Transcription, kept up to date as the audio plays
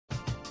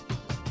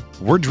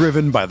We're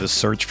driven by the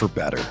search for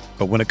better.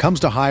 But when it comes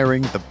to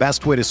hiring, the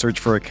best way to search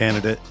for a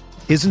candidate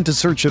isn't to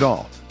search at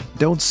all.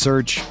 Don't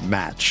search,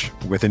 match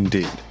with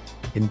Indeed.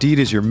 Indeed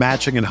is your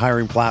matching and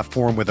hiring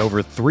platform with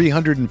over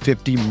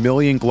 350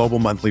 million global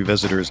monthly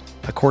visitors,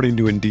 according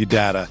to Indeed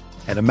data,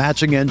 and a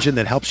matching engine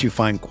that helps you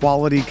find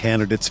quality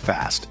candidates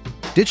fast.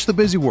 Ditch the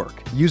busy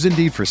work. Use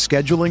Indeed for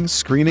scheduling,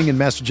 screening, and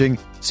messaging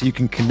so you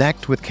can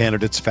connect with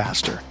candidates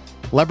faster.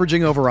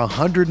 Leveraging over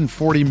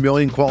 140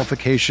 million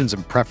qualifications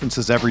and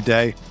preferences every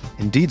day,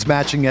 Indeed's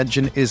matching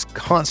engine is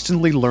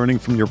constantly learning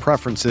from your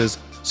preferences,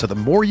 so the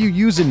more you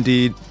use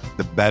Indeed,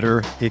 the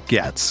better it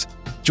gets.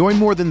 Join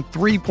more than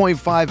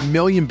 3.5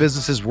 million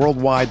businesses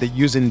worldwide that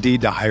use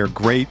Indeed to hire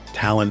great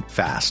talent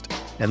fast.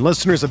 And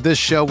listeners of this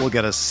show will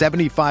get a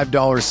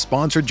 $75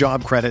 sponsored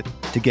job credit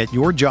to get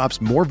your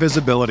jobs more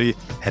visibility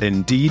at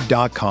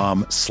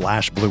Indeed.com/Blue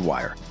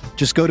Wire.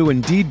 Just go to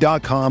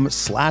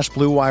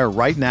Indeed.com/Blue Wire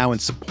right now and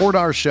support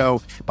our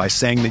show by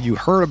saying that you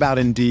heard about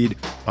Indeed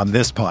on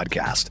this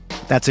podcast.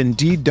 That's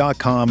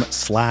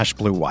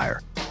Indeed.com/Blue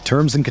Wire.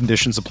 Terms and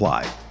conditions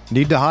apply.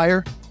 Need to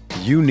hire?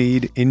 You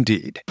need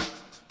Indeed.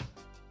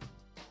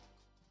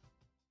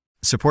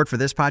 Support for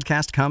this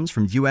podcast comes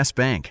from U.S.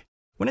 Bank.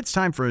 When it's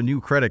time for a new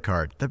credit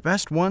card, the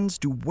best ones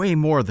do way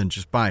more than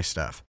just buy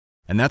stuff.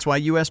 And that's why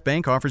U.S.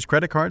 Bank offers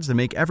credit cards that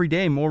make every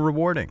day more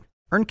rewarding.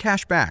 Earn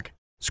cash back,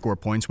 score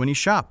points when you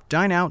shop,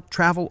 dine out,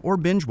 travel, or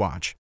binge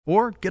watch,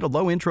 or get a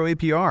low intro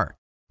APR.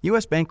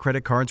 U.S. Bank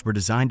credit cards were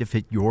designed to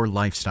fit your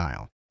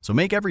lifestyle. So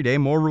make every day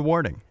more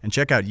rewarding and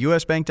check out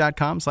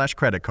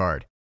usbank.com/credit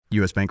card.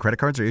 U.S. Bank credit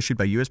cards are issued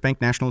by U.S.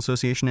 Bank National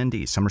Association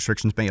ND. Some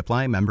restrictions may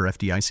apply. Member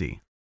FDIC.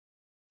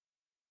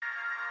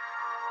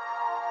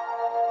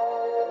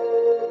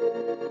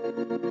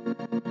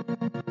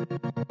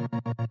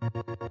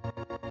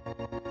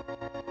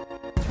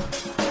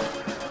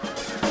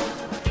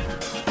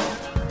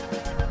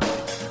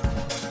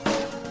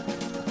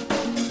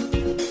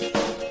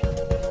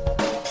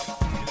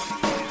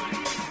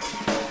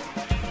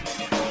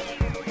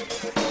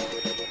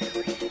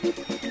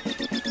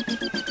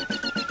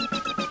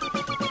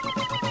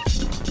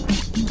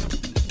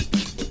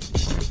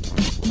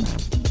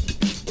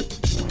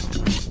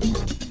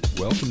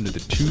 Welcome to the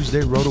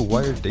Tuesday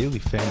RotoWire Daily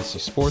Fantasy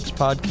Sports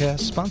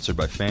Podcast, sponsored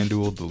by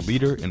FanDuel, the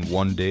leader in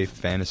one-day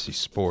fantasy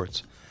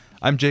sports.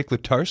 I'm Jake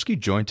Letarski,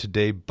 joined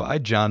today by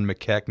John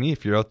McKechnie.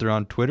 If you're out there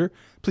on Twitter,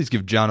 please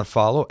give John a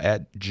follow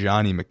at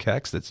Johnny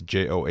McKechs. That's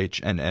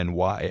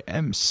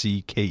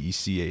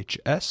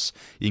JohnnyMckechs.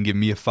 You can give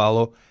me a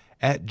follow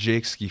at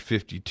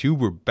Jakeski52.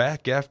 We're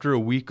back after a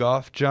week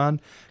off, John.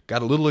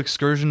 Got a little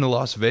excursion to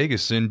Las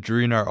Vegas in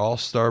during our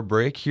All-Star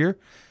break here.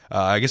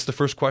 I guess the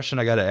first question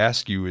I got to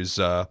ask you is,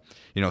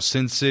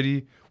 Sin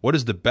City, what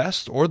is the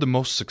best or the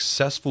most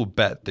successful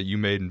bet that you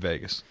made in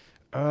Vegas?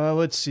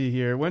 Let's see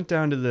here. Went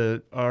down to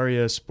the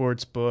Aria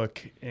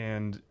Sportsbook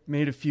and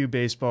made a few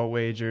baseball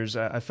wagers.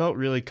 I felt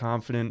really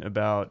confident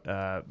about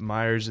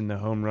Myers in the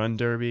home run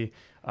derby.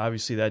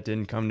 Obviously, that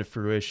didn't come to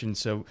fruition,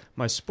 so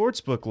my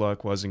sportsbook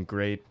luck wasn't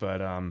great,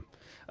 but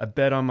I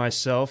bet on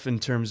myself in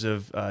terms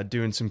of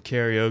doing some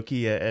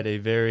karaoke at a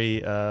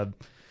very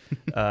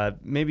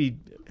maybe,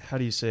 how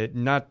do you say it,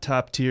 not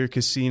top-tier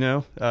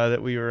casino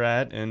that we were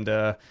at, and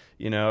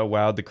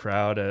wowed the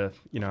crowd.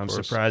 I'm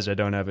surprised I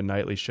don't have a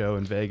nightly show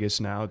in Vegas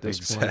now at this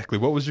point. Exactly.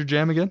 What was your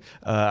jam again?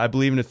 I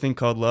Believe in a Thing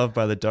Called Love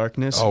by The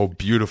Darkness. Oh,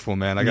 beautiful,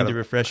 man. I got to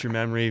refresh your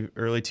memory.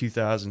 Early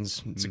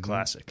 2000s. It's a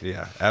classic.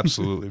 Yeah,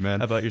 absolutely, man.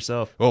 How about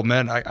yourself? Well,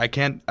 man, I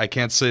can't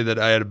say that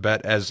I had a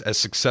bet as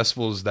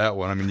successful as that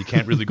one. I mean, you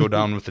can't really go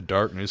down with The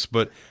Darkness,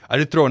 but I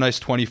did throw a nice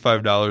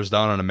 $25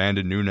 down on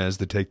Amanda Nunes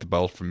to take the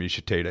belt from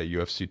Miesha Tate at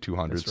UFC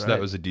 200. That's so right.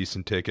 That was a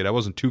decent ticket. I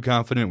wasn't too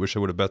confident. Wish I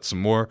would have bet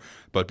some more,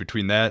 but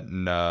between that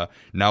and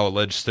now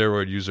alleged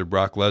steroid user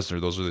Brock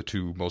Lesnar, those are the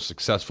two most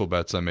successful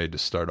bets I made to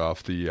start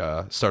off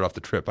the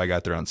trip. I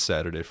got there on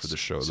Saturday for the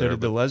show. So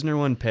did the Lesnar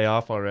one pay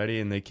off already,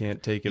 and they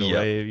can't take it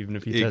away even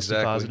if he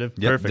tested positive?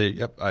 Yep,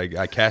 Perfect.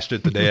 I cashed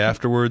it the day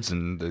afterwards,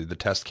 and the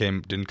test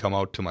didn't come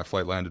out till my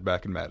flight landed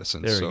back in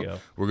Madison. There we go.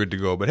 We're good to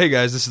go. But hey,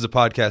 guys, this is a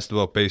podcast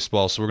about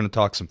baseball, so we're going to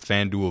talk some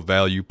FanDuel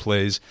value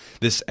plays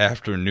this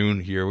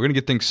afternoon here. We're going to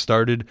get things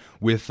started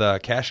with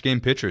cash game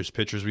pitchers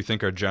we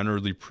think are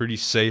generally pretty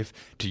safe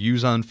to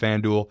use on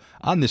FanDuel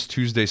on this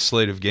Tuesday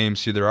slate of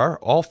games here. There are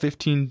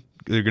going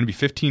to be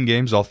 15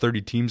 games, all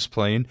 30 teams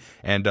playing,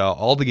 and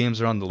all the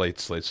games are on the late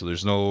slate, so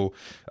there's no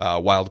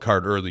wild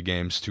card early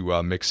games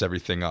to mix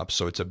everything up.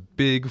 So it's a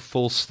big,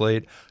 full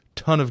slate,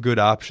 ton of good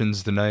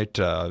options tonight.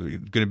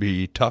 Going to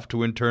be tough to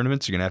win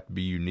tournaments. You're going to have to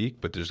be unique,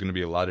 but there's going to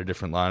be a lot of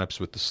different lineups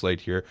with the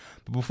slate here.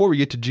 But before we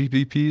get to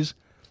GPPs,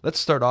 let's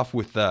start off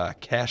with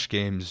cash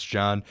games,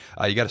 John.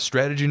 You got a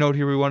strategy note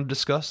here we want to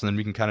discuss, and then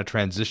we can kind of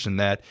transition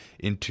that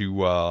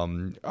into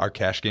our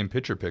cash game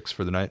pitcher picks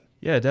for the night.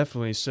 Yeah,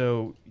 definitely.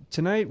 So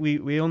tonight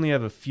we only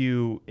have a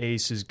few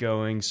aces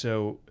going.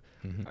 So,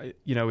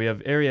 we have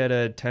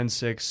Arrieta at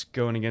 10-6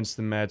 going against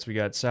the Mets. We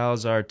got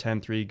Salazar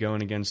 10-3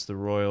 going against the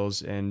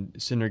Royals, and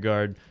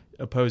Syndergaard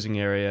opposing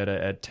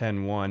Arrieta at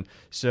 10-1.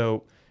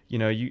 So,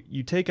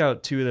 you take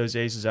out two of those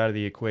aces out of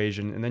the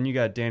equation, and then you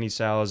got Danny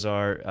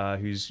Salazar,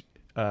 who's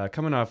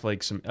coming off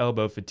like some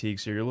elbow fatigue,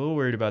 so you're a little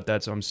worried about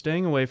that. So I'm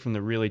staying away from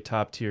the really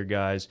top tier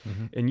guys.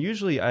 And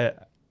usually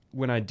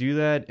when I do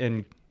that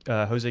and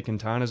Jose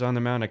Quintana's on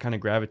the mound, I kind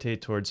of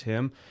gravitate towards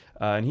him.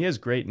 And he has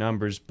great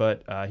numbers,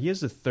 but he has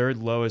the third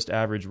lowest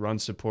average run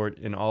support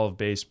in all of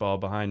baseball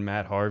behind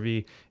Matt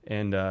Harvey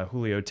and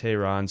Julio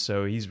Teheran.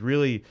 So he's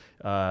really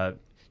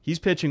he's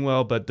pitching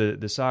well, but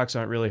the Sox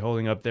aren't really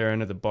holding up their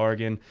end of the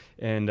bargain.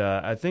 And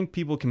I think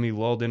people can be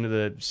lulled into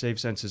the safe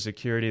sense of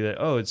security that,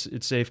 it's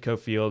Safeco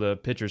Field, a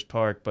pitcher's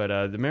park.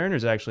 But the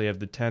Mariners actually have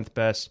the 10th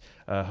best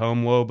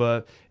home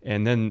WOBA.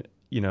 And then,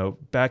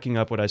 backing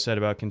up what I said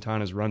about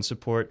Quintana's run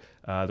support,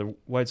 the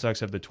White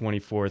Sox have the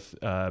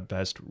 24th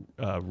best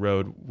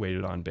road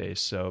weighted on base.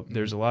 So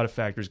there's a lot of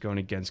factors going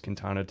against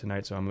Quintana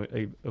tonight, so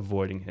I'm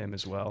avoiding him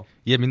as well.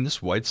 Yeah, I mean,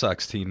 this White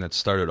Sox team that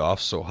started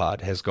off so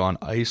hot has gone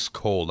ice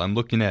cold. I'm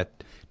looking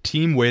at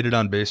team weighted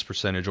on base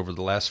percentage over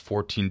the last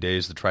 14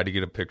 days to try to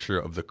get a picture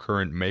of the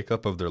current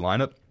makeup of their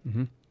lineup.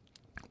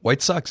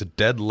 White Sox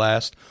dead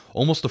last,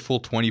 almost a full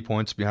 20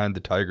 points behind the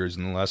Tigers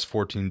in the last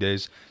 14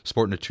 days,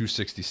 sporting a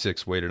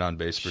 266 weighted on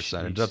base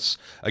percentage. That's,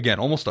 again,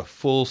 almost a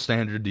full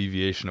standard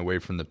deviation away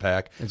from the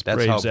pack. It's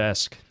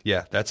Braves-esque.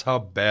 Yeah, that's how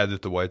bad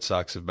that the White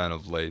Sox have been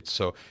of late.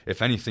 So,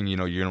 if anything, you're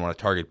going to want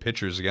to target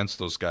pitchers against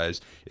those guys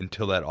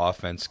until that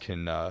offense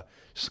can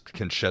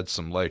shed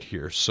some light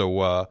here.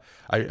 So,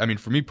 I mean,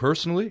 for me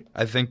personally,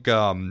 I think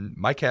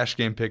my cash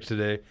game pick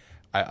today,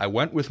 I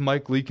went with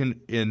Mike Leake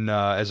in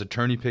as a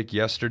tourney pick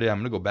yesterday. I'm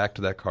going to go back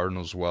to that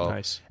Cardinals as well.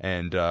 Nice.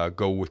 And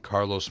go with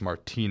Carlos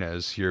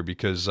Martinez here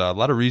because a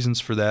lot of reasons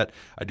for that.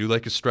 I do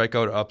like his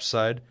strikeout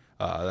upside.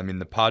 I mean,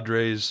 the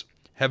Padres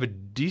have a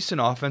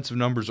decent offensive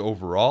numbers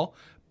overall,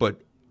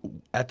 but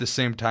at the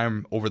same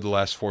time, over the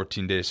last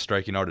 14 days,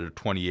 striking out at a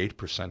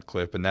 28%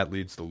 clip, and that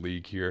leads the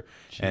league here.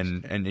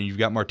 And you've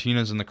got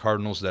Martinez and the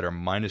Cardinals that are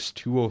minus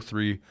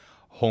 203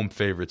 home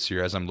favorites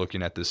here as I'm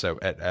looking at this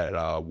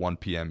at 1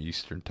 p.m.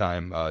 Eastern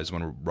time is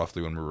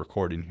roughly when we're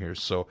recording here.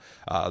 So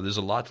there's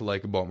a lot to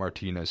like about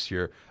Martinez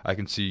here. I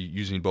can see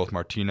using both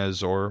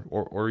Martinez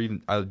or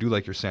even I do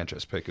like your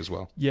Sanchez pick as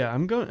well. Yeah,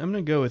 I'm going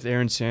to go with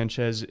Aaron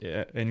Sanchez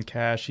in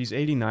cash. He's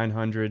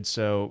 8,900,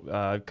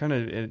 so kind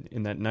of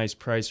in that nice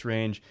price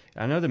range.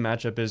 I know the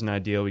matchup isn't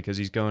ideal because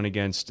he's going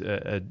against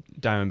a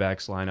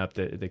Diamondbacks lineup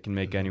that can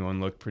make anyone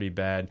look pretty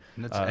bad.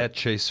 And that's at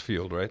Chase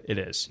Field, right? It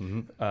is.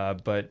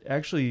 But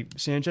actually,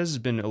 Sanchez has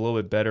been a little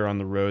bit better on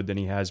the road than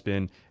he has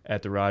been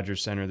at the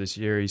Rogers Center this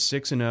year. He's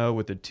 6-0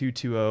 with a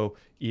 2.20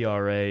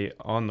 ERA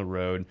on the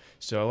road,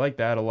 so I like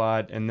that a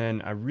lot. And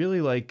then I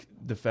really like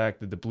the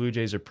fact that the Blue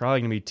Jays are probably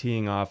going to be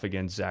teeing off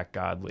against Zach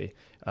Godley.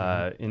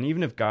 And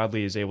even if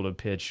Godley is able to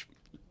pitch,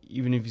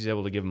 even if he's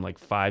able to give him like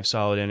 5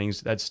 solid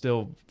innings, that's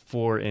still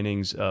 4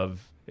 innings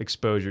of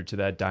exposure to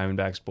that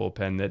Diamondbacks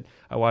bullpen that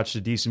I watched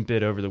a decent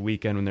bit over the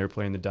weekend when they were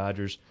playing the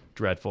Dodgers.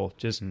 Dreadful,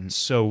 just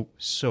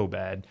so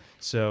bad.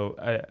 So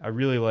I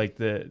really like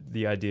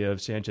the idea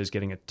of Sanchez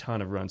getting a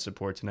ton of run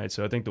support tonight.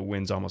 So I think the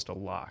win's almost a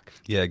lock.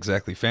 Yeah,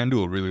 exactly.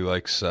 FanDuel really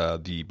likes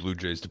the Blue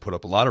Jays to put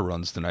up a lot of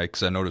runs tonight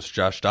because I noticed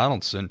Josh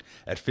Donaldson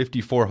at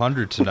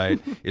 5,400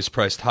 tonight is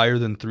priced higher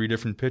than 3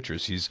 different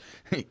pitchers.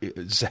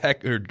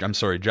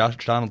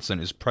 Josh Donaldson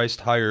is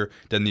priced higher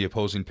than the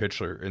opposing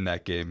pitcher in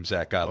that game,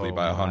 Zach Godley,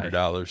 by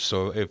 $100.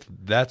 So if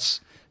that's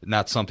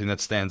not something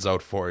that stands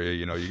out for you,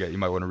 you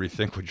might want to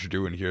rethink what you're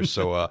doing here.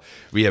 So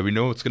we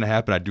know what's going to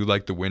happen. I do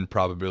like the win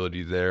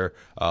probability there.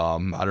 I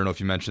don't know if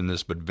you mentioned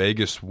this, but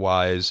Vegas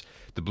wise,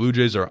 the Blue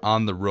Jays are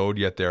on the road,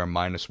 yet they are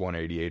minus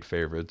 188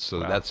 favorites. So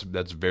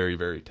that's very,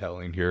 very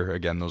telling here.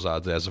 Again, those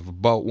odds as of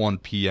about 1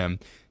 p.m.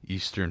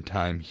 Eastern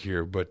time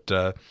here. But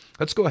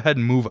let's go ahead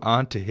and move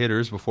on to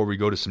hitters before we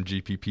go to some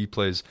GPP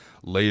plays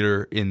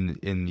later in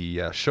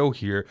the show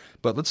here.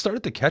 But let's start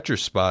at the catcher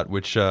spot,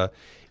 which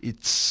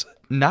it's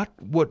not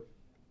what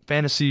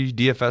fantasy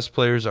DFS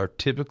players are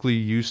typically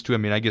used to. I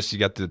mean, I guess you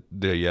got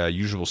the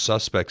usual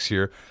suspects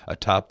here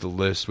atop the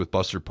list with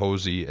Buster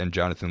Posey and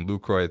Jonathan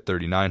Lucroy at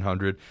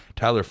 3,900.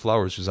 Tyler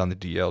Flowers, who's on the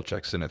DL,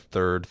 checks in at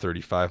third,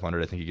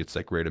 3,500. I think he gets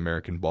that Great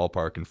American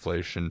Ballpark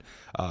inflation.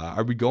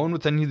 Are we going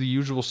with any of the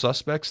usual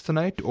suspects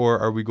tonight, or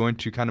are we going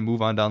to kind of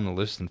move on down the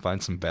list and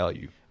find some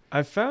value?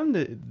 I found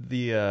that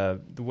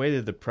the way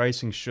that the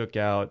pricing shook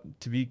out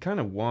to be kind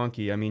of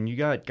wonky. I mean, you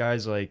got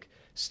guys like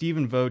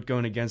Stephen Vogt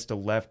going against a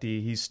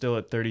lefty. He's still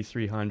at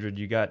 3,300.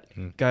 You got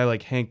a guy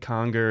like Hank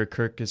Conger,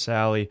 Kirk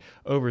Casale,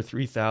 over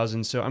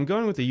 3,000. So I'm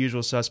going with the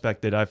usual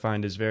suspect that I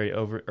find is very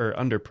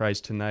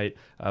underpriced tonight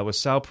with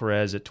Sal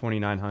Perez at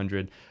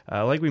 2,900.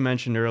 Like we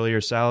mentioned earlier,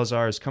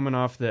 Salazar is coming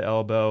off the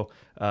elbow.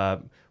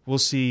 We'll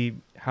see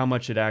how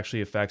much it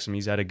actually affects him.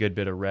 He's had a good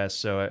bit of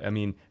rest. So, I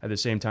mean, at the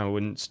same time, it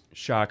wouldn't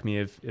shock me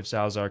if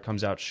Salazar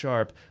comes out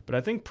sharp. But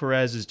I think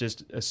Perez is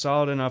just a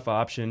solid enough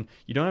option.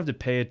 You don't have to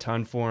pay a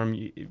ton for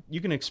him. You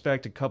can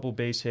expect a couple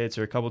base hits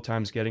or a couple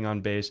times getting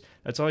on base.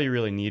 That's all you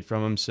really need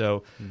from him.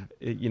 So,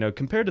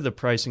 compared to the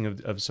pricing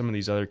of some of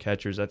these other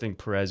catchers, I think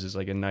Perez is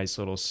like a nice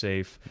little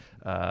safe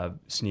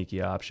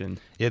sneaky option.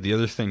 Yeah, the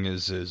other thing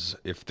is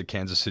if the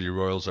Kansas City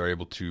Royals are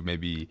able to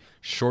maybe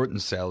shorten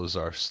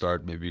Salazar's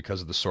start, maybe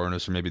because of the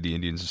soreness, or maybe the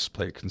Indians just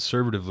play it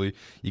conservatively,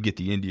 you get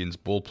the Indians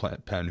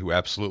bullpen who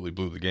absolutely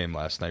blew the game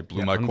last night.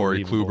 Blew my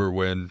Corey Kluber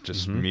win,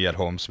 just me at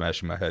home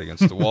smashing my head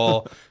against the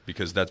wall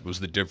because that was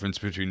the difference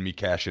between me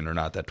cashing or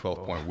not. That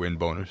 12-point win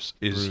bonus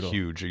is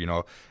huge. You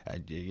know, I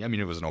mean,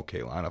 it was an okay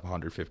lineup,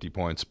 150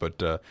 points,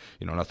 but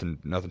you know,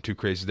 nothing too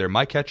crazy there.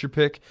 My catcher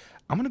pick,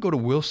 I'm going to go to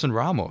Wilson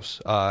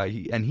Ramos,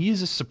 and he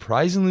is a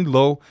surprisingly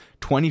low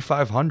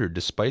 2,500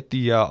 despite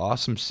the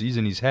awesome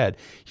season he's had.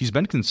 He's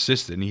been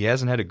consistent. He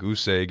hasn't had a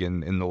goose egg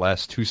in the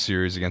last two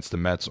series against the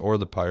Mets or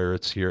the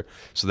Pirates here,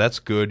 so that's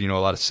good. You know,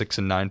 a lot of 6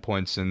 and 9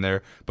 points in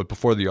there. But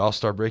before the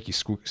All-Star break, he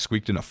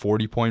squeaked in a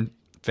 40-point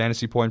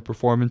fantasy point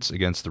performance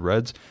against the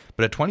Reds.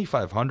 But at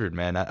 2,500,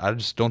 man, I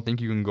just don't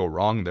think you can go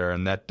wrong there,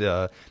 and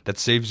that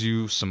saves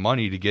you some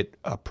money to get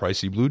a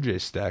pricey Blue Jay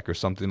stack or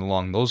something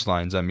along those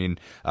lines. I mean,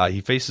 he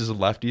faces a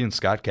lefty in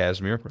Scott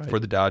Kazmir for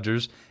the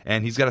Dodgers,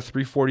 and he's got a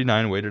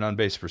 349 weighted on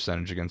base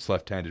percentage against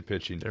left-handed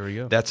pitching. There we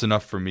go. That's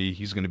enough for me.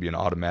 He's going to be an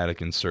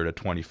automatic insert at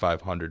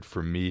 2,500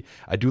 for me.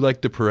 I do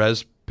like the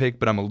Perez pick,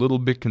 but I'm a little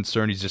bit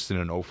concerned he's just in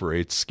an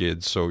 0-for-8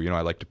 skid, so you know,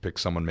 I like to pick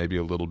someone maybe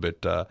a little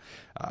bit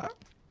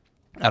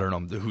I don't know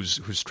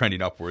who's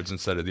trending upwards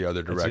instead of the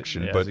other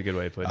direction. That's a good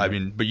way to put it. I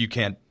mean, but you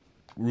can't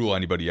rule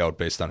anybody out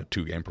based on a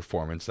 2-game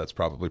performance. That's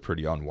probably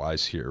pretty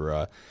unwise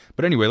here.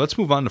 But anyway, let's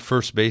move on to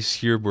first base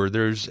here, where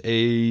there's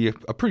a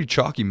pretty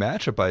chalky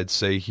matchup, I'd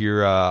say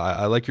here.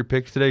 I like your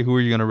pick today. Who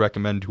are you going to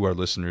recommend to our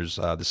listeners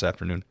this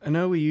afternoon? I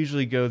know we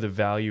usually go the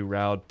value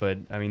route, but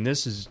I mean,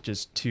 this is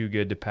just too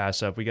good to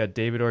pass up. We got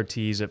David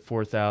Ortiz at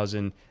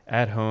 4,000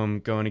 at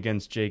home going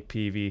against Jake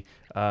Peavy.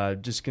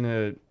 Just going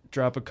to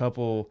drop a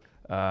couple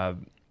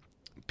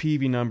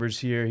Peavy numbers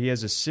here. He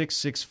has a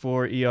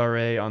 6.64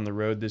 ERA on the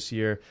road this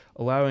year,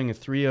 allowing a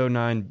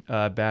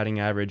 3.09 batting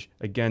average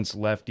against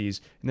lefties.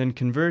 And then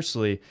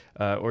conversely,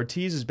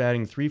 Ortiz is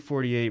batting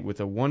 348 with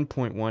a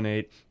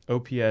 1.18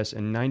 OPS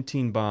and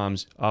 19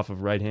 bombs off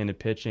of right-handed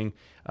pitching.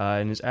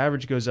 And his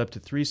average goes up to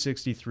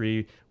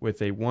 363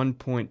 with a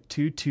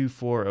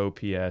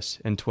 1.224 OPS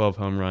and 12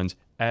 home runs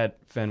at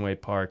Fenway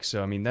Park.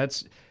 So, I mean,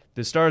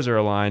 the stars are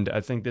aligned. I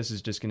think this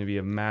is just going to be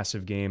a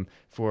massive game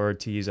for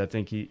Ortiz. I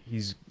think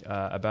he's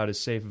about as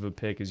safe of a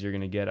pick as you're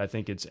going to get. I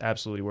think it's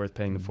absolutely worth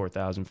paying the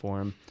 $4,000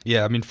 for him.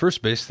 Yeah, I mean,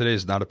 first base today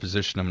is not a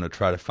position I'm going to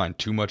try to find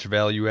too much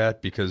value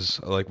at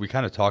because, like we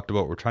kind of talked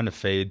about, we're trying to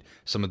fade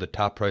some of the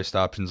top-priced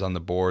options on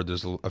the board.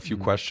 There's a few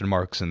question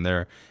marks in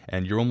there,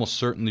 and you're almost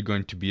certainly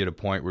going to be at a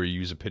point where you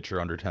use a pitcher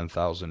under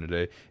 $10,000 a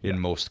day in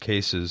most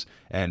cases.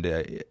 And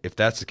if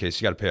that's the case,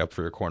 you got to pay up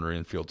for your corner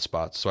infield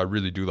spots. So I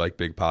really do like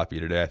Big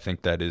Papi today. I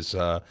think that is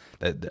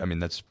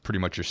that's pretty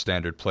much your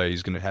standard play.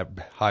 He's going to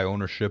have high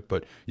ownership,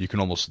 but you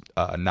can almost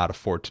not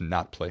afford to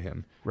not play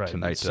him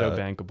tonight. It's so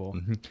bankable.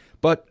 Mm-hmm.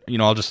 But, you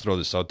know, I'll just throw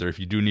this out there. If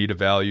you do need a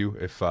value,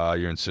 if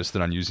you're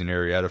insistent on using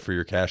Arrieta for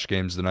your cash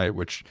games tonight,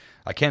 which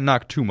I can't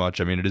knock too much.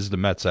 I mean, it is the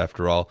Mets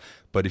after all.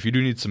 But if you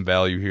do need some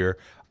value here,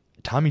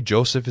 Tommy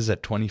Joseph is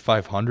at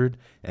 2,500,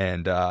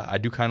 and I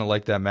do kind of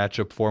like that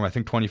matchup for him. I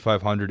think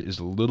 2,500 is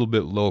a little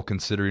bit low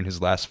considering his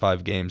last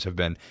 5 games have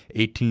been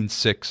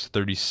 18-6,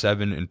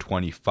 37, and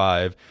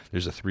 25.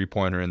 There's a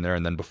 3-pointer in there,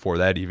 and then before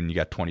that even you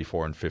got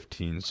 24 and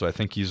 15. So I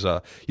think he's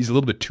a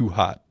little bit too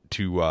hot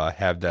to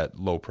have that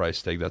low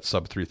price tag, that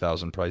sub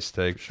 3,000 price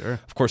tag. Sure.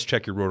 Of course,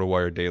 check your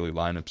RotoWire daily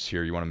lineups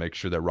here. You want to make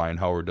sure that Ryan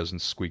Howard doesn't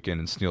squeak in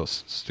and steal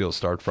a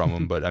start from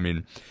him. But I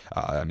mean,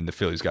 the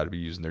Phillies got to be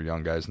using their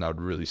young guys now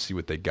to really see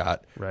what they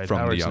got from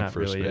Howard's the young not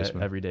first really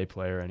baseman. An everyday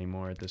player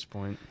anymore at this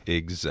point.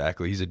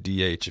 Exactly. He's a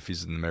DH if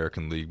he's in the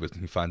American League, but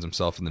he finds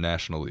himself in the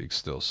National League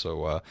still.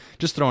 So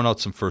just throwing out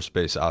some first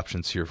base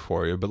options here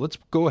for you. But let's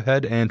go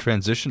ahead and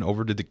transition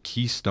over to the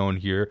Keystone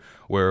here,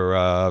 where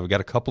we got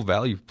a couple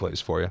value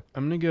plays for you.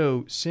 I'm going to go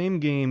same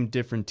game,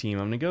 different team.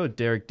 I'm going to go with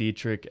Derek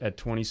Dietrich at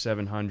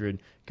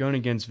 2,700 going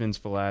against Vince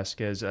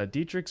Velasquez.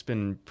 Dietrich's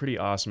been pretty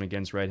awesome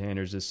against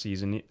right-handers this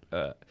season.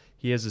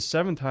 He has the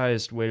 7th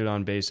highest weighted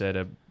on base at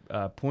a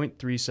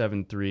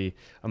 .373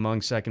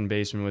 among second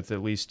basemen with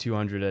at least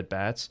 200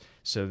 at-bats.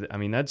 So, I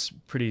mean, that's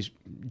pretty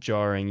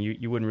jarring.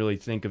 You wouldn't really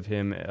think of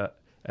him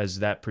as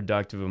that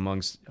productive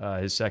amongst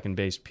his second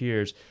base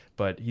peers,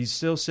 but he's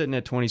still sitting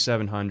at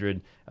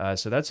 2,700.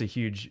 So that's a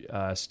huge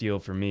steal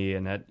for me.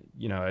 And at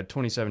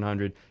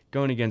 2,700,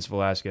 going against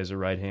Velasquez, a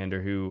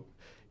right-hander who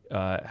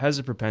has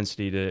a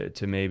propensity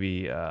to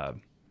maybe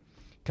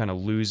kind of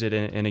lose it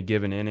in a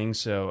given inning.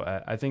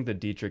 So I think that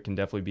Dietrich can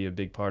definitely be a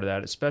big part of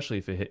that, especially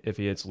if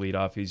he hits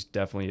leadoff. He's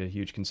definitely a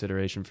huge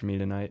consideration for me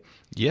tonight.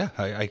 Yeah,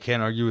 I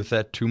can't argue with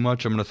that too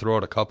much. I'm going to throw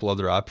out a couple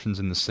other options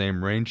in the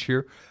same range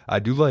here. I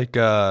do like,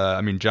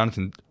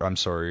 Jurickson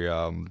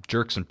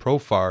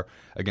Profar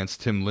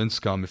against Tim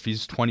Lincecum. If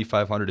he's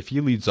 2,500, if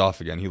he leads off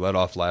again, he led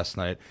off last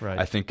night. Right.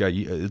 I think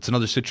it's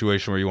another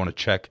situation where you want to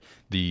check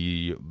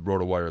the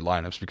RotoWire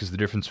lineups because the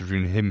difference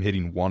between him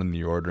hitting 1 in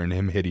the order and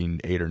him hitting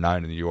 8 or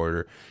 9 in the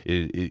order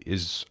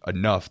is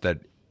enough that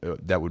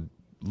would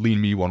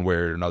lean me one way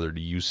or another to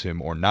use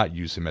him or not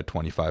use him at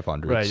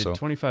 2,500. Right, so. at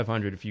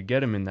 2,500, if you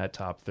get him in that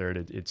top third,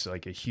 it's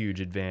like a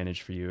huge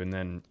advantage for you. And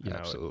then,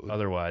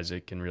 otherwise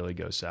it can really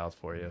go south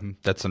for you.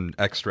 That's an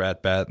extra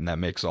at bat, and that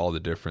makes all the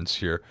difference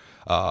here.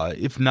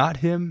 If not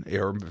him,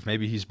 or if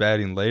maybe he's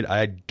batting late,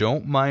 I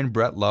don't mind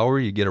Brett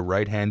Lowry. You get a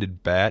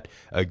right-handed bat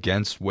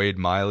against Wade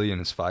Miley and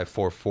his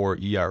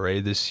 5.44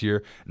 ERA this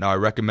year. Now, I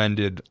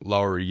recommended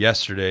Lowry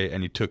yesterday,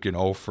 and he took an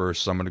 0 for,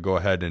 so I'm going to go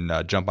ahead and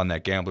jump on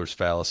that gambler's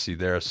fallacy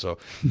there. So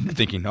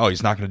thinking,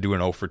 he's not going to do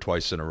an 0 for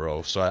twice in a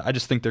row. So I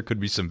just think there could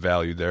be some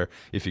value there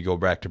if you go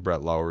back to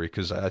Brett Lowry,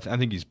 because I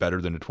think he's better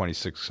than a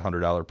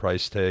 $2,600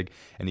 price tag,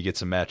 and he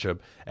gets a matchup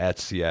at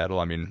Seattle.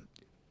 I mean,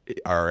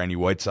 are any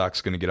White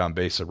Sox going to get on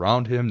base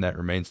around him? That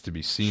remains to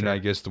be seen, I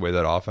guess, the way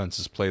that offense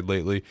has played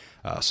lately.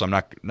 So I'm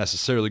not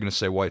necessarily going to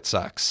say White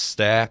Sox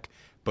stack,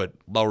 but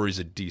Lowry's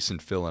a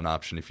decent fill-in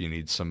option if you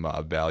need some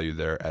value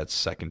there at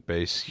second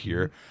base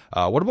here.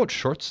 What about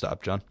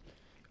shortstop, John?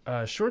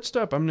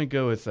 Shortstop, I'm going to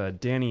go with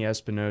Danny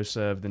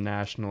Espinosa of the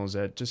Nationals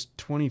at just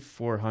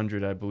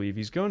 2,400, I believe.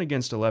 He's going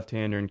against a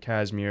left-hander in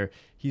Kazmir.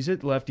 He's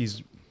hit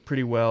lefties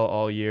pretty well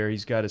all year.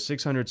 He's got a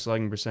 600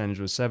 slugging percentage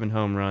with 7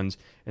 home runs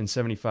and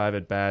 75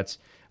 at-bats.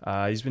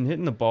 He's been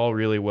hitting the ball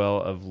really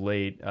well of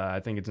late. I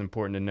think it's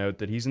important to note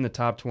that he's in the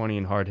top 20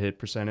 in hard hit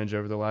percentage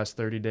over the last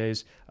 30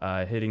 days,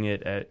 hitting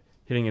it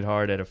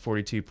hard at a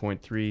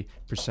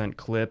 42.3%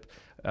 clip.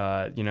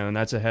 And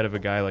that's ahead of a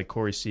guy like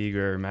Corey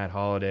Seager or Matt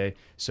Holliday.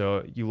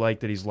 So you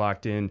like that he's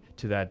locked in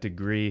to that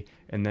degree.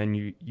 And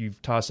then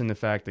you've tossed in the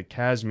fact that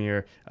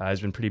Kazmir has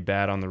been pretty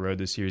bad on the road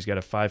this year. He's got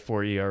a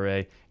 5.4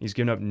 ERA. He's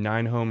given up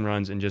 9 home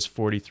runs and just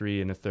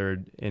 43 in the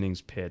third innings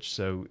pitch.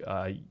 So,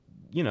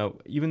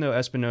 even though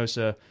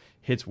Espinosa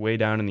hits way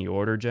down in the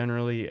order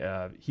generally,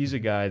 he's a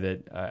guy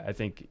that I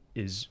think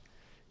is,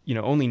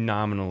 only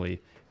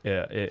nominally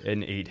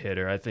an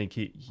 8-hitter. I think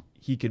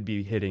he could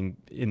be hitting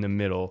in the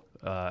middle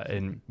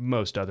in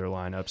most other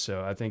lineups.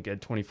 So I think at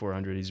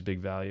 2,400, he's a big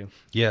value.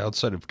 Yeah,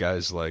 outside of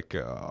guys like,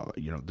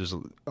 there's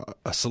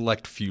a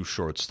select few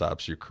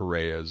shortstops, your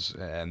Correas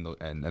and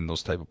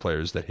those type of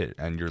players that hit,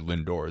 and your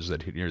Lindors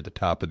that hit near the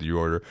top of the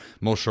order.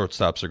 Most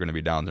shortstops are going to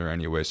be down there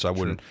anyway, so I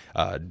wouldn't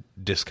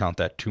discount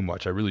that too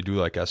much. I really do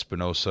like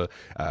Espinosa,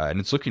 and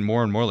it's looking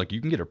more and more like you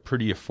can get a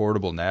pretty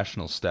affordable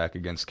national stack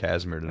against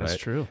Kazmir tonight.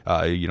 That's true.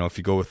 If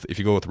you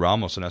go with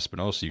Ramos and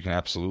Espinosa, you can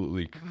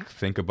absolutely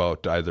think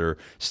about either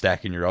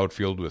stacking your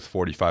outfield with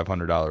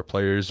 $4,500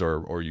 players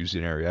or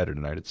using Arrieta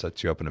tonight. It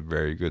sets you up in a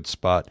very good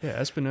spot. Yeah,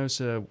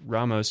 Espinosa,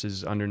 Ramos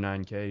is under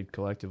 9K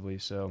collectively,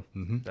 so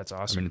that's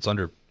awesome. I mean, it's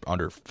under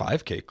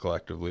 5K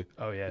collectively.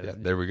 Oh, yeah.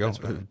 There we go.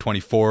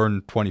 24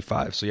 and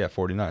 25, so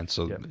 49.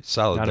 So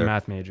solid Not there. a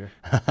math major.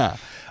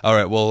 All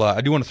right, well, I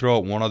do want to throw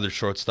out one other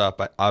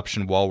shortstop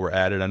option while we're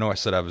at it. I know I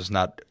said I was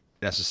not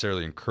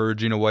necessarily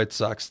encouraging a White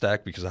Sox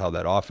stack because of how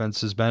that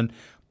offense has been,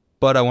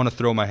 but I want to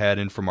throw my hat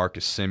in for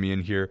Marcus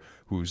Semien here,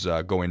 who's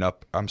going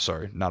up. I'm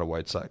sorry, not a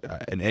White Sox,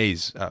 an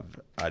A's.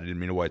 I didn't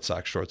mean a White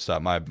Sox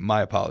shortstop.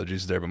 My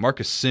apologies there. But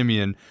Marcus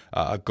Semien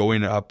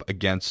going up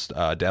against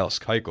Dallas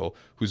Keuchel,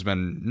 who's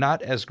been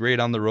not as great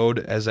on the road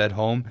as at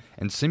home,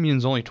 and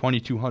Semien's only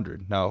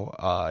 2,200. Now,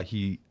 I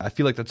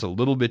feel like that's a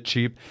little bit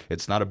cheap.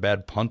 It's not a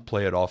bad punt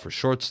play at all for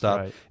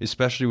shortstop,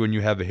 especially when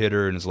you have a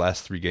hitter in his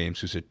last 3 games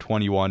who's hit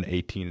 21,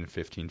 18, and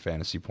 15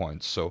 fantasy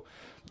points. So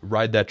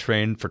ride that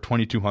train for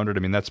 2,200. I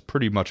mean, that's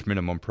pretty much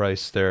minimum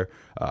price there.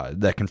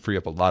 That can free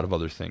up a lot of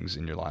other things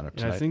in your lineup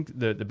tonight. And I think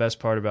the best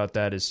part about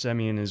that is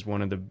Semien is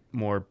one of the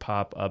more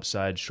pop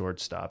upside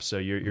shortstops. So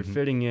you're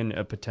fitting in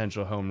a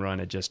potential home run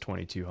at just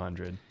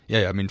 2,200.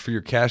 Yeah, I mean, for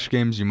your cash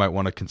games, you might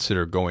want to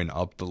consider going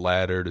up the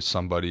ladder to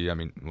somebody. I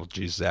mean,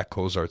 Zach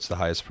Cozart's the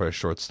highest priced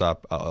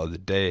shortstop of the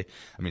day.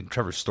 I mean,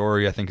 Trevor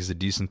Story, I think, is a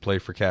decent play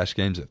for cash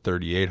games at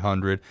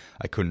 3,800.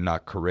 I couldn't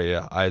knock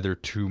Correa either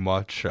too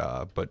much.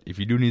 But if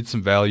you do need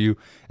some value,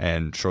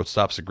 and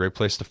shortstop's a great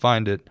place to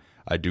find it,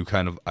 I do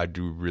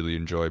really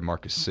enjoy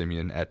Marcus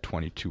Semien at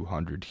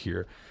 2,200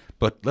 here.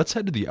 But let's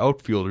head to the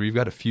outfielder. You've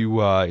got a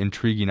few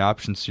intriguing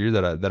options here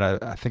that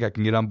I think I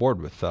can get on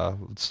board with.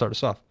 Let's start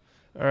us off.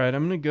 All right,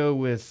 I'm going to go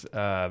with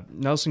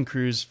Nelson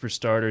Cruz for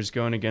starters,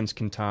 going against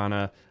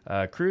Quintana.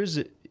 Cruz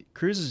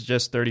is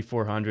just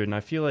 3,400, and I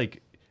feel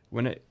like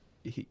when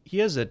he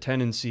has a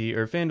tendency,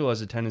 or FanDuel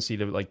has a tendency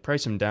to like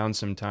price him down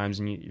sometimes,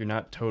 and you're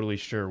not totally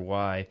sure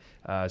why.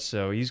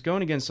 So he's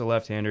going against a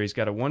left-hander. He's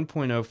got a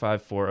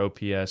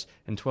 1.054 OPS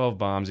and 12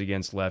 bombs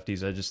against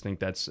lefties. I just think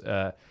that's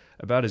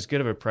about as good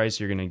of a price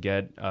you're going to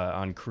get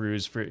on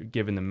Cruz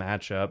given the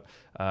matchup.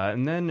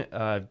 And then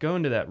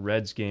going to that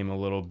Reds game a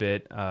little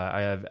bit, I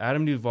have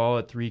Adam Duvall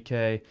at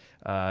 3K.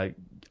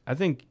 I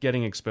think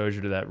getting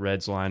exposure to that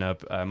Reds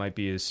lineup might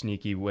be a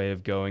sneaky way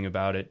of going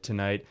about it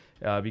tonight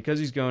because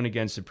he's going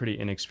against a pretty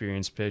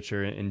inexperienced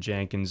pitcher in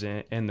Jenkins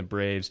and the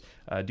Braves.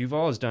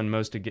 Duvall has done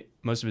most of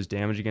his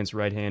damage against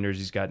right-handers.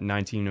 He's got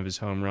 19 of his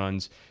home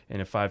runs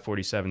and a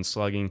 547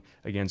 slugging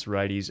against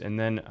righties. And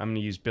then I'm going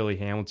to use Billy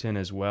Hamilton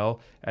as well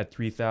at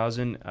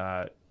 3,000.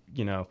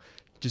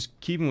 just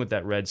keeping with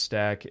that red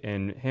stack.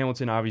 And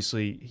Hamilton,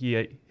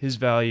 obviously, his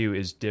value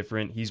is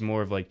different. He's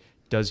more of like,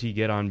 does he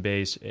get on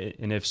base?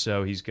 And if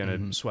so, he's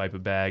going to swipe a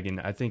bag. And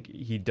I think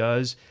he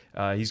does.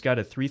 He's got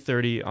a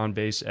 330 on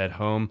base at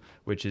home,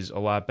 which is a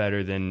lot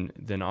better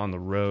than on the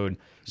road.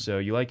 So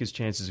you like his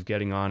chances of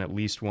getting on at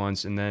least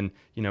once. And then,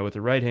 with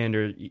the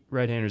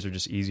right-handers are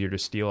just easier to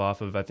steal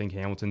off of. I think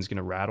Hamilton's going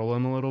to rattle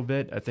him a little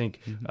bit. I think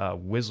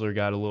Whistler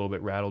got a little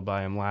bit rattled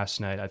by him last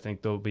night. I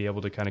think they'll be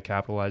able to kind of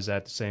capitalize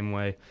that the same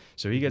way.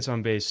 So he gets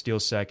on base,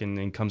 steals second,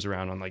 and comes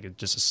around on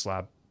just a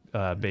slap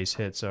base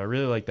hit. So I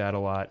really like that a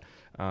lot.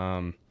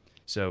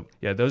 So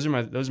yeah, those are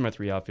my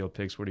three outfield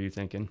picks. What are you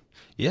thinking?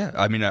 Yeah,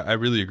 I mean, I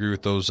really agree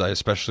with those. I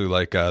especially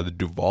like the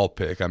Duvall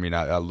pick. I mean,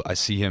 I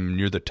see him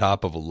near the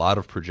top of a lot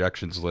of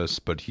projections lists,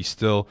 but he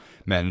still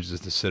manages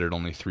to sit at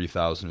only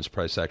 3,000. His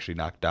price actually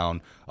knocked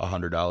down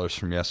 $100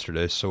 from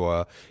yesterday.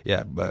 So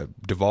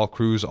Duvall,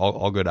 Cruz,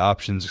 all good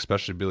options,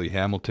 especially Billy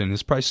Hamilton.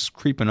 His price is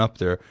creeping up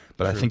there,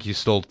 but True. I think he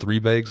stole 3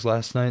 bags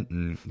last night,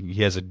 and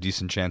he has a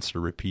decent chance to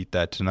repeat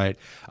that tonight.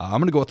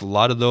 I'm going to go with a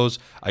lot of those.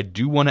 I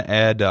do want to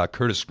add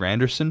Curtis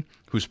Granderson,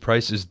 whose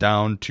price is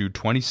down to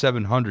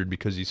 $2,700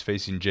 because he's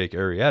facing Jake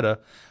Arrieta.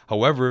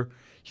 However,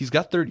 he's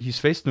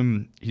faced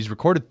him. He's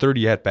recorded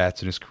 30 at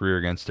bats in his career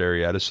against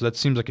Arrieta, so that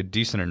seems like a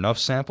decent enough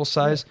sample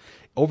size. Yeah.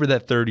 Over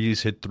that 30,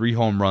 he's hit 3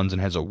 home runs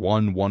and has a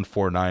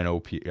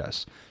 1.149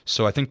 OPS.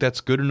 So I think that's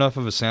good enough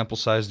of a sample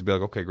size to be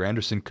like, okay,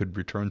 Granderson could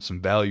return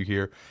some value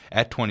here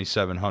at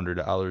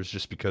 $2,700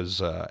 just because,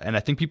 and I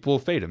think people will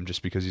fade him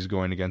just because he's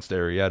going against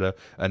Arrieta,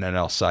 an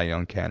NL Cy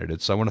Young candidate.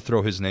 So I want to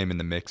throw his name in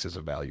the mix as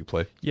a value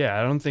play. Yeah,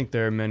 I don't think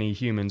there are many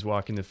humans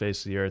walking the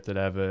face of the earth that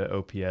have an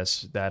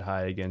OPS that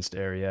high against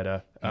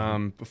Arrieta.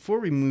 Before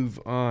we move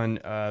on,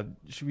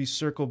 should we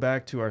circle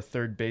back to our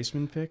third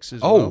baseman picks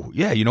as well? Oh,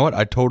 yeah. You know what?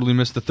 I totally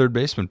missed the third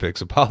baseman picks.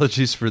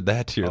 Apologies for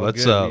that here.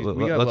 Let's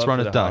run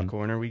it down.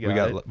 Corner. We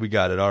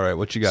got it. All right.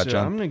 What you got,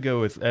 John? I'm going to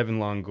go with Evan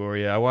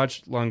Longoria. I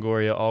watched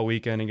Longoria all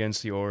weekend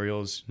against the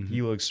Orioles.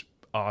 He looks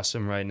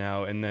awesome right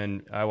now. And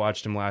then I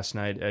watched him last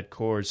night at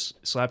Coors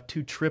slap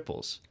 2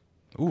 triples.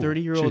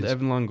 30-year-old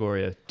Evan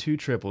Longoria, 2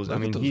 triples.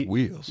 Look at those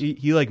wheels.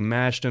 He like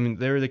mashed them.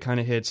 They were the kind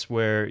of hits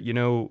where,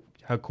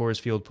 how Coors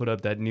Field put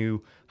up that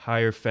new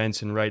higher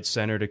fence in right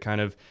center to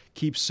kind of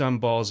keep some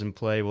balls in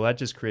play. Well, that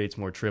just creates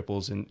more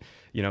triples. And,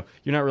 you're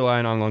not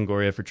relying on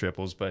Longoria for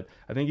triples, but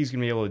I think he's going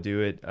to be able to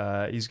do it.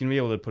 He's going to be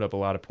able to put up a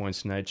lot of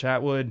points tonight.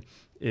 Chatwood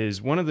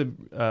is one of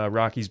the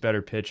Rockies'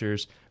 better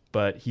pitchers,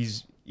 but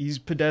he's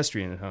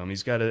pedestrian at home.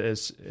 He's got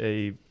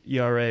a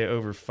ERA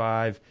over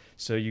 5.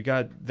 So you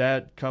got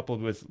that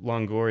coupled with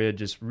Longoria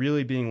just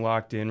really being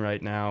locked in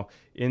right now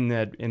in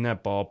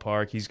that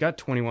ballpark. He's got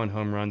 21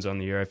 home runs on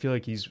the year. I feel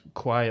like he's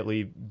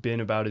quietly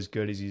been about as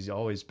good as he's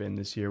always been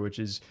this year, which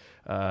is,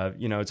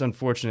 it's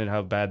unfortunate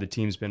how bad the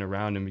team's been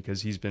around him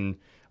because he's been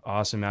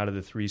awesome out of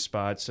the 3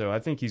 spots. So I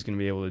think he's going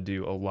to be able to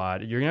do a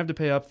lot. You're going to have to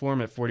pay up for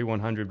him at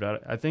 $4,100,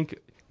 but I think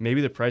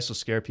maybe the price will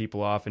scare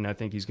people off, and I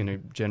think he's going to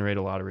generate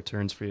a lot of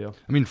returns for you.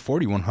 I mean,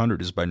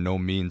 $4,100 is by no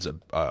means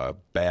a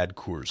bad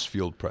Coors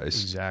Field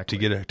price. Exactly.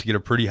 To get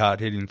a pretty hot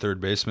hitting third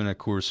baseman at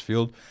Coors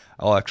Field,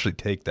 I'll actually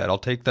take that. I'll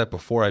take that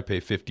before I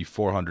pay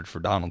 $5,400 for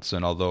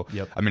Donaldson. Although,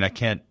 I mean, I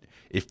can't.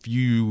 If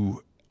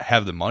you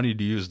have the money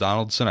to use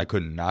Donaldson, I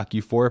couldn't knock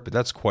you for it, but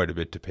that's quite a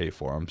bit to pay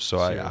for him. So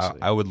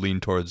I would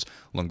lean towards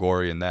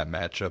Longoria in that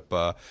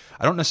matchup.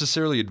 I don't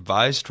necessarily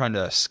advise trying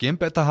to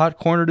skimp at the hot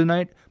corner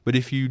tonight, but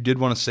if you did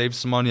want to save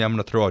some money, I'm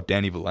going to throw out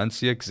Danny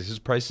Valencia because his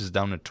price is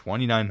down to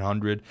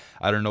 $2,900.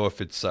 I don't know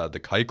if it's the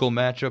Keuchel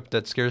matchup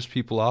that scares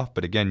people off,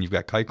 but again, you've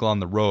got Keuchel on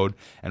the road,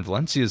 and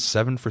Valencia is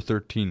 7 for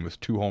 13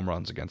 with 2 home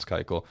runs against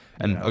Keuchel.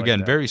 And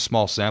again, very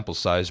small sample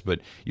size,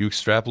 but you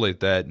extrapolate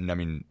that, and I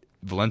mean,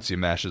 Valencia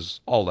mashes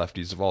all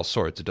lefties of all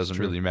sorts. It doesn't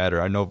really matter.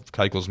 I know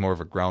Keuchel's more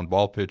of a ground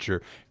ball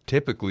pitcher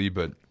typically,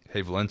 but hey,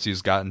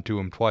 Valencia's gotten to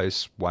him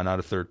twice. Why not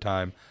a third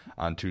time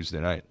on Tuesday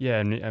night? Yeah,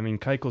 and I mean,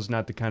 Keuchel's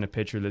not the kind of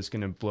pitcher that's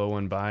going to blow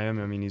one by him.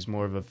 I mean, he's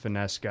more of a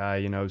finesse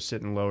guy,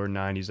 sitting lower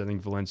 90s. I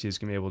think Valencia's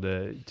going to be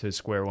able to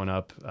square one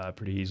up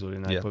pretty easily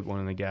and put one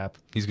in the gap.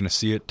 He's going to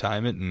see it,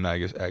 time it, and I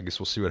guess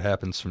we'll see what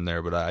happens from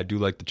there. But I do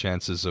like the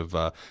chances of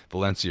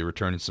Valencia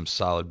returning some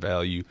solid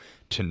value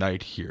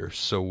tonight here.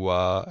 So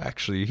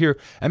actually here,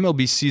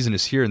 MLB season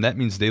is here, and that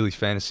means daily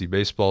fantasy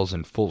baseball is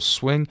in full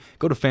swing.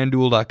 Go to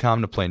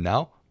FanDuel.com to play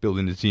now.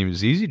 Building the team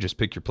is easy. Just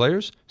pick your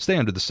players, stay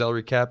under the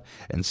salary cap,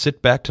 and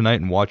sit back tonight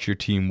and watch your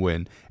team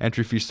win.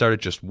 Entry fees start at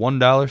just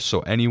 $1, so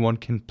anyone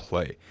can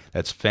play.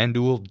 That's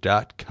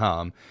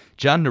FanDuel.com.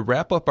 John, to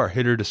wrap up our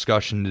hitter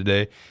discussion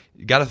today,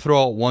 you got to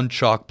throw out one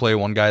chalk play,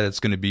 one guy that's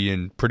going to be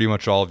in pretty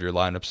much all of your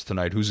lineups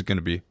tonight. Who's it going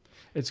to be?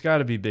 It's got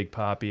to be Big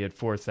Papi at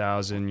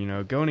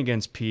 4,000. Going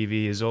against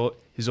PV, his old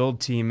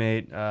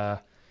teammate.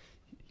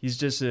 He's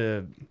just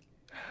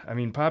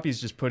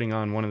Papi's just putting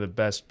on one of the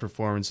best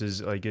performances,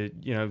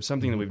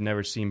 something that we've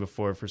never seen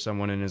before for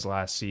someone in his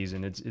last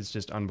season. It's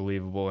just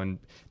unbelievable. And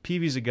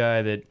PV's a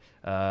guy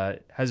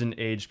that hasn't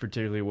aged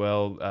particularly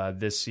well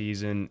this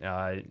season,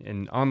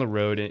 and on the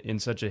road in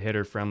such a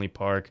hitter-friendly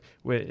park.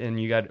 And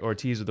you got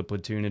Ortiz with a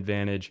platoon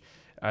advantage.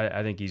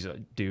 I think he's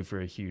due for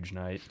a huge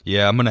night.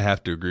 Yeah, I'm going to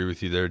have to agree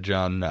with you there,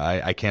 John.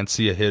 I can't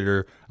see a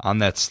hitter on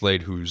that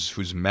slate whose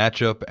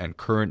matchup and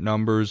current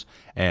numbers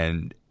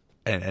and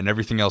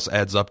everything else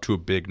adds up to a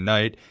big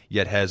night,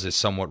 yet has a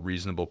somewhat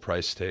reasonable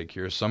price tag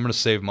here. So I'm going to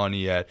save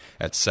money at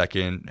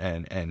second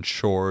and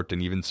short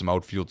and even some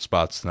outfield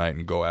spots tonight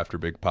and go after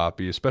Big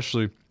Papi,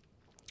 especially,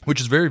 which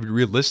is very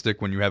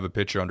realistic when you have a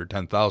pitcher under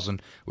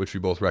 10,000, which we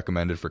both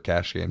recommended for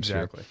cash games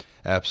Exactly. here.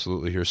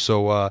 Absolutely here.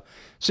 So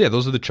yeah,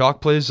 those are the chalk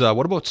plays.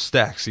 What about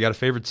stacks? You got a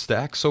favorite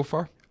stack so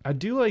far? I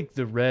do like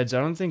the Reds. I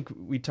don't think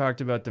we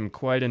talked about them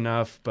quite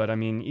enough, but I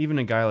mean, even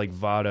a guy like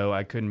Votto,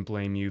 I couldn't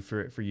blame you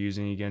for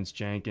using against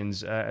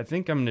Jenkins. I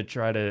think I'm going to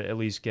try to at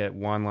least get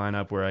one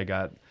lineup where I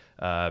got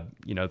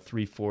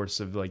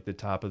 3/4 of like the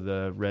top of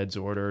the Reds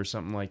order or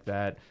something like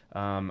that.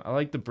 I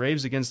like the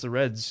Braves against the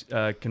Reds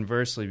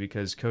conversely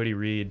because Cody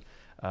Reed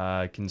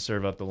can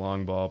serve up the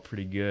long ball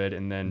pretty good,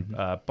 and then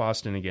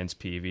Boston against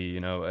PV.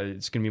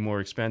 It's going to be more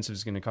expensive.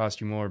 It's going to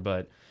cost you more,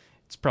 but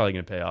it's probably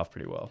going to pay off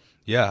pretty well.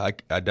 Yeah,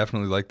 I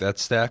definitely like that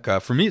stack.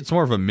 For me, it's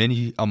more of a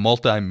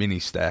multi-mini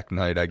stack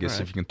night, I guess,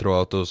 right, if you can throw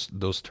out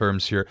those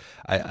terms here.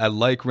 I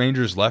like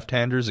Rangers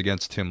left-handers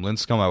against Tim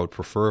Lincecum. I would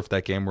prefer if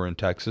that game were in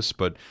Texas,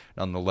 but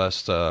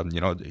nonetheless,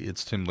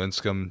 it's Tim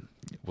Lincecum.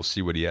 We'll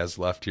see what he has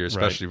left here,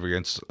 especially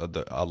against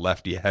a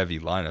lefty-heavy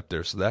lineup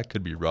there, so that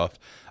could be rough.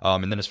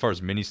 And then as far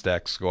as mini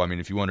stacks go, I mean,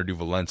 if you want to do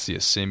Valencia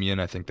Simeon,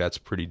 I think that's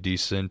pretty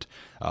decent.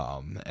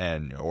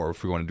 Or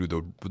if we want to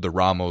do the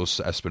Ramos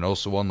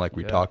Espinosa one like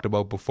we talked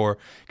about before,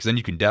 because then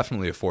you can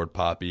definitely afford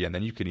Papi, and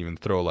then you can even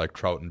throw like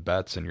Trout and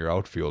Betts in your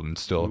outfield and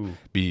still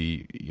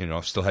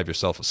still have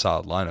yourself a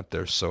solid lineup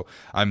there. So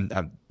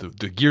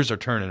the gears are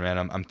turning, man.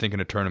 I'm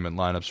thinking of tournament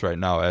lineups right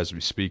now as we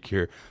speak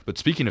here. But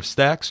speaking of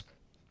stacks,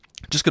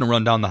 just going to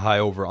run down the high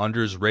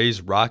over-unders.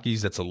 Rays,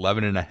 Rockies, that's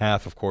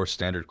 11.5, of course,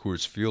 standard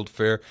Coors Field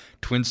fare.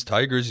 Twins,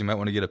 Tigers, you might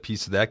want to get a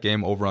piece of that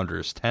game. Over-under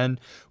is 10.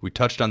 We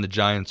touched on the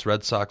Giants,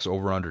 Red Sox,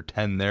 over-under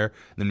 10 there.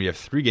 And then we have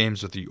 3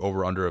 games with the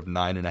over-under of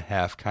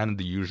 9.5, kind of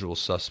the usual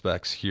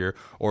suspects here.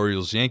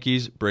 Orioles,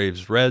 Yankees,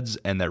 Braves, Reds,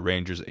 and that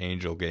Rangers,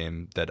 Angel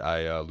game that I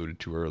alluded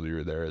to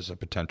earlier there as a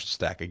potential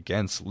stack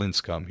against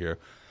Lincecum here.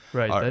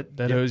 Right,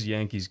 that O's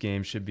Yankees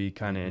game should be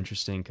kind of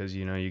interesting because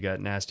you got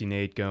Nasty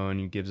Nate going,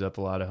 he gives up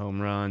a lot of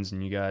home runs,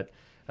 and you got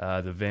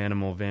the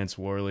Vanimal Vance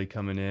Worley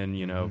coming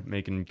in,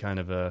 making kind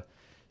of a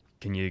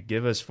can you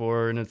give us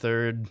 4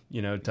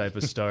 1/3 type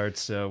of start.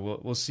 So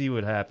we'll see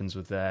what happens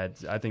with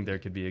that. I think there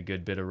could be a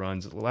good bit of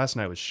runs. Last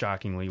night was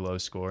shockingly low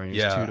scoring.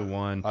 It was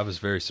 2-1. I was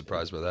very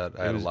surprised by that.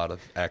 I had a lot of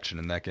action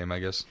in that game, I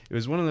guess. It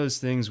was one of those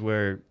things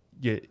where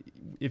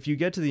if you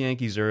get to the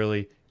Yankees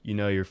early,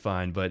 you're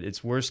fine, but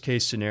it's worst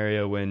case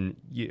scenario when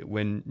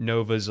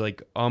Nova's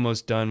like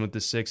almost done with the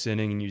 6th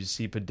inning and you just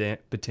see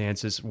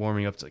Betances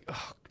warming up. It's like,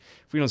 oh,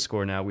 if we don't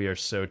score now, we are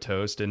so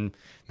toast, and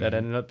that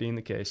ended up being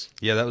the case.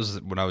 Yeah, that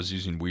was when I was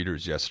using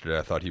Wieters yesterday.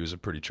 I thought he was a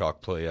pretty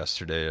chalk play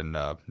yesterday, and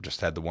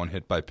just had the one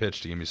hit by pitch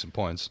to give me some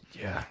points.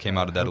 Yeah, came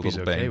out of that a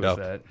little banged up.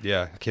 That.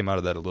 Yeah, came out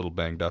of that a little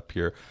banged up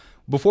here.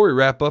 Before we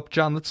wrap up,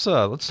 John, let's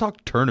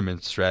talk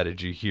tournament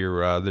strategy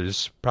here.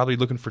 There's probably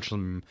looking for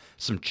some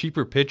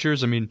cheaper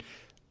pitchers. I mean,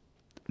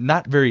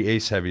 not very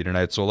ace heavy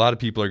tonight, so a lot of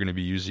people are going to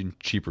be using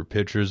cheaper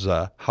pitchers.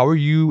 How are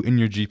you in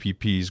your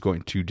GPPs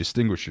going to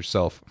distinguish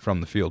yourself from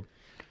the field?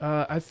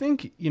 I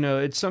think,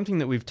 it's something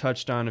that we've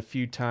touched on a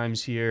few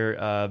times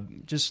here.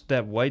 Just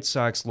that White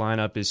Sox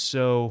lineup is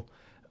so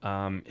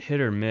hit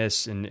or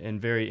miss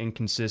and very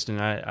inconsistent.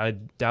 I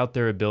doubt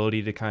their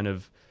ability to kind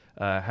of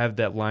have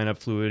that lineup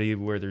fluidity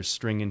where they're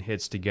stringing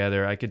hits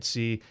together. I could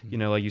see,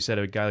 like you said,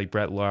 a guy like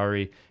Brett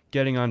Lowry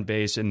getting on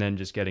base and then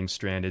just getting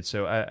stranded.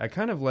 So I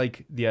kind of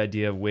like the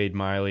idea of Wade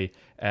Miley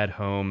at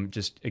home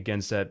just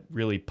against that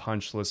really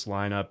punchless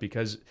lineup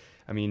because,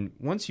 I mean,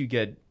 once you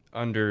get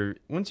to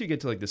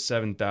like the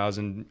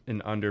 7,000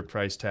 and under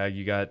price tag,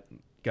 you got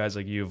guys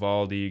like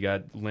Uvalde, you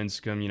got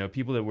Lincecum,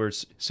 people that we're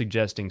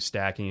suggesting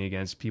stacking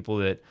against, people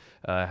that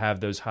have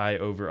those high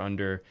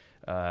over-under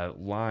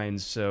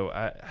lines. So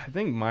I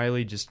think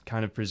Miley just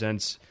kind of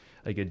presents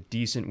like a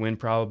decent win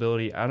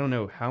probability. I don't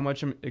know how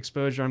much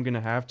exposure I'm going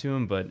to have to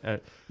him, but I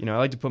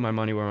like to put my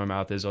money where my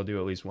mouth is. I'll do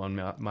at least one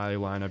Miley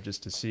lineup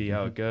just to see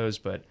how it goes.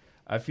 But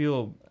I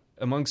feel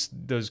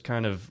amongst those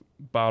kind of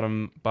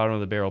bottom of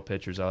the barrel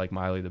pitchers, I like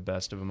Miley the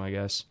best of them, I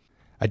guess.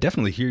 I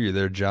definitely hear you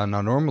there, John.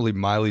 Now, normally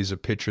Miley's a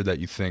pitcher that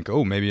you think,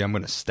 oh, maybe I'm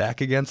going to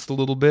stack against a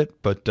little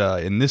bit. But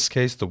in this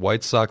case, the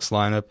White Sox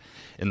lineup,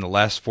 in the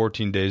last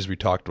 14 days, we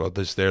talked about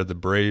this, they're the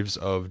Braves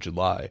of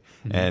July.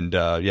 Mm-hmm. And,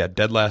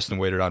 dead last in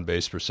weighted on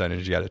base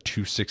percentage. You got a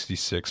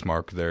 266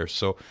 mark there.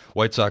 So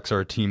White Sox are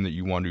a team that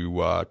you want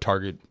to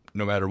target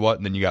no matter what.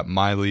 And then you got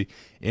Miley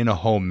in a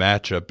home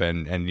matchup.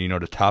 And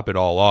to top it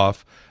all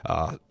off,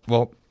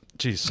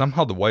 geez,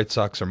 somehow the White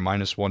Sox are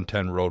minus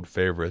 110 road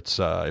favorites.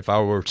 If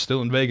I were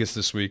still in Vegas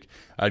this week,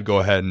 I'd go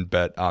ahead and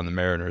bet on the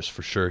Mariners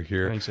for sure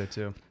here. I think so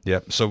too.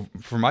 Yep. So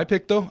for my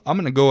pick, though, I'm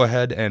going to go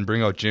ahead and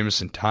bring out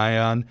Jameson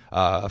Taillon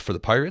for the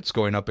Pirates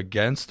going up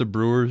against the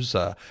Brewers.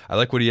 I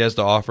like what he has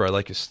to offer. I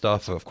like his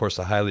stuff. Of course,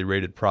 a highly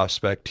rated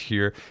prospect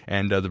here.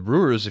 And the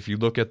Brewers, if you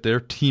look at their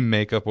team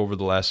makeup over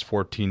the last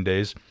 14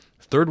 days,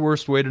 third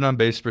worst weighted on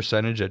base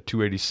percentage at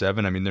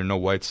 287. I mean, there are no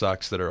White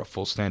Sox that are a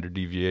full standard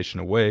deviation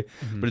away,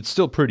 but it's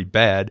still pretty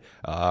bad.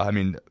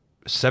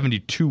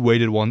 72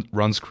 weighted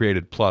runs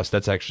created plus.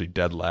 That's actually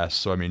dead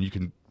last. So, I mean, you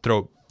can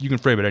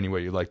frame it any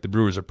way you like. The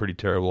Brewers are pretty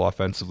terrible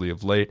offensively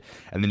of late,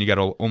 and then you got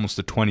almost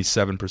a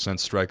 27%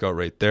 strikeout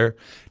rate there.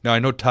 Now, I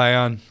know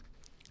Taillon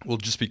will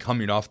just be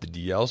coming off the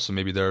DL, so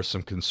maybe there are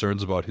some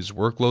concerns about his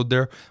workload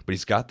there, but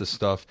he's got the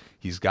stuff.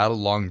 He's got a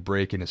long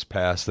break in his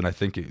past, and I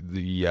think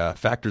the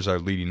factors are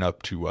leading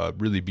up to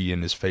really be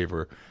in his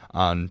favor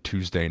on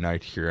Tuesday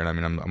night here. And I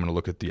mean, I'm going to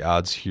look at the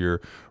odds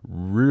here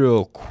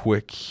real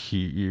quick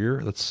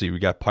here. Let's see. We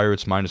got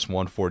Pirates minus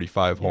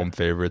 145 home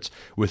favorites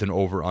with an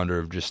over-under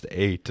of just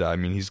 8. I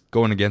mean, he's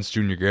going against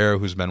Junior Guerra,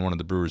 who's been one of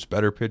the Brewers'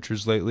 better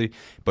pitchers lately.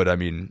 But, I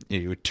mean,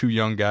 with two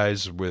young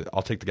guys,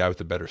 I'll take the guy with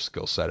the better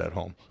skill set at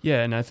home.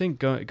 Yeah, and I think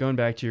going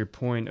back to your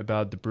point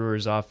about the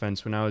Brewers'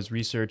 offense, when I was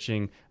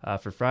researching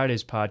for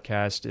Friday's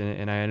podcast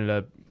and I ended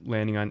up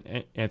landing on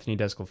Anthony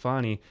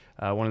DeSclafani,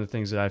 one of the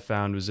things that I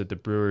found was that the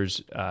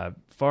Brewers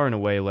far and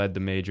away led the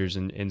majors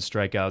in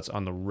strikeouts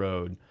on the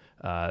road.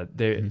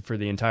 For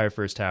the entire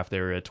first half, they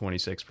were at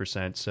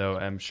 26%. So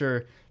I'm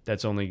sure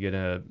that's only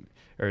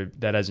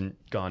that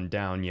hasn't gone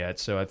down yet.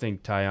 So I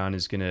think Taillon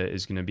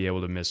is gonna be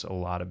able to miss a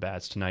lot of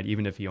bats tonight,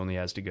 even if he only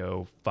has to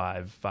go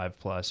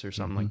 5+ or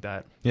something like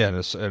that. Yeah,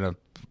 and a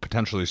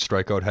potentially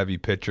strikeout-heavy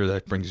pitcher,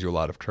 that brings you a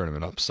lot of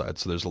tournament upside.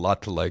 So there's a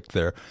lot to like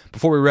there.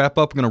 Before we wrap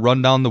up, I'm going to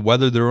run down the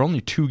weather. There are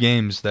only 2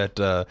 games that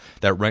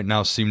right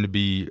now seem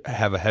to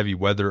have a heavy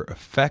weather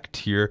effect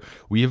here.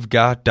 We have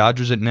got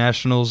Dodgers at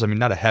Nationals. I mean,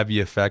 not a heavy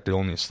effect,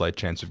 only a slight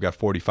chance. We've got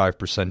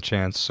 45%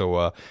 chance,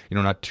 so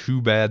not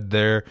too bad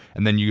there.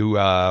 And then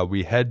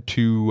we head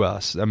to,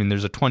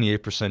 there's a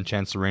 28%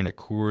 chance of rain at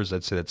Coors.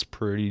 I'd say that's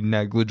pretty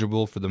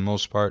negligible for the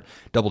most part.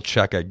 Double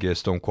check, I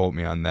guess. Don't quote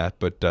me on that,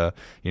 but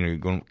you're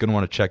going to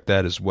want to check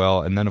that as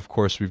well. And then, of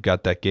course, we've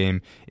got that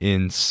game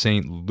in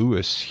St.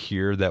 Louis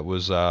here that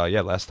was,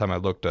 last time I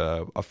looked,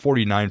 a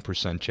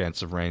 49%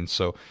 chance of rain.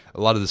 So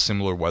a lot of the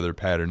similar weather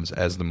patterns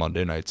as the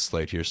Monday night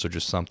slate here. So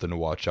just something to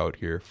watch out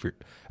here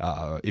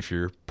if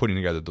you're putting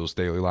together those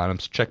daily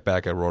lineups. Check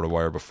back at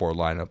RotoWire before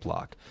lineup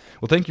lock.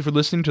 Well, thank you for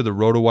listening to the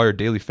RotoWire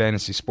Daily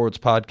Fantasy Sports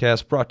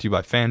Podcast, brought to you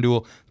by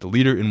FanDuel, the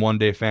leader in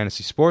one-day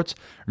fantasy sports.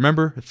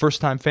 Remember,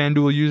 first-time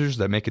FanDuel users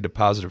that make a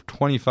deposit of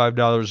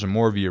 $25 or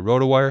more via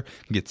RotoWire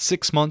can get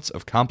 6 months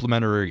of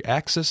complimentary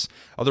access.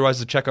 Otherwise,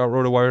 to check out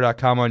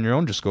RotoWire.com on your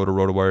own, just go to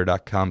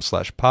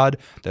RotoWire.com/pod.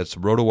 That's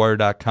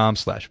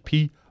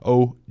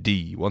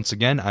RotoWire.com/POD. Once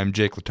again, I'm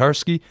Jake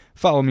Latarski.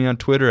 Follow me on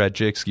Twitter at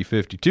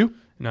JakeSki52.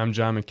 And I'm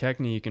John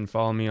McKechnie. You can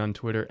follow me on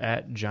Twitter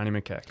at Johnny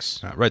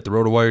McKex. All right, the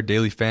RotoWire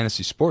Daily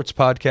Fantasy Sports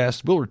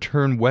Podcast will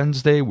return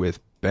Wednesday with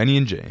Benny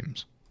and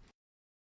James.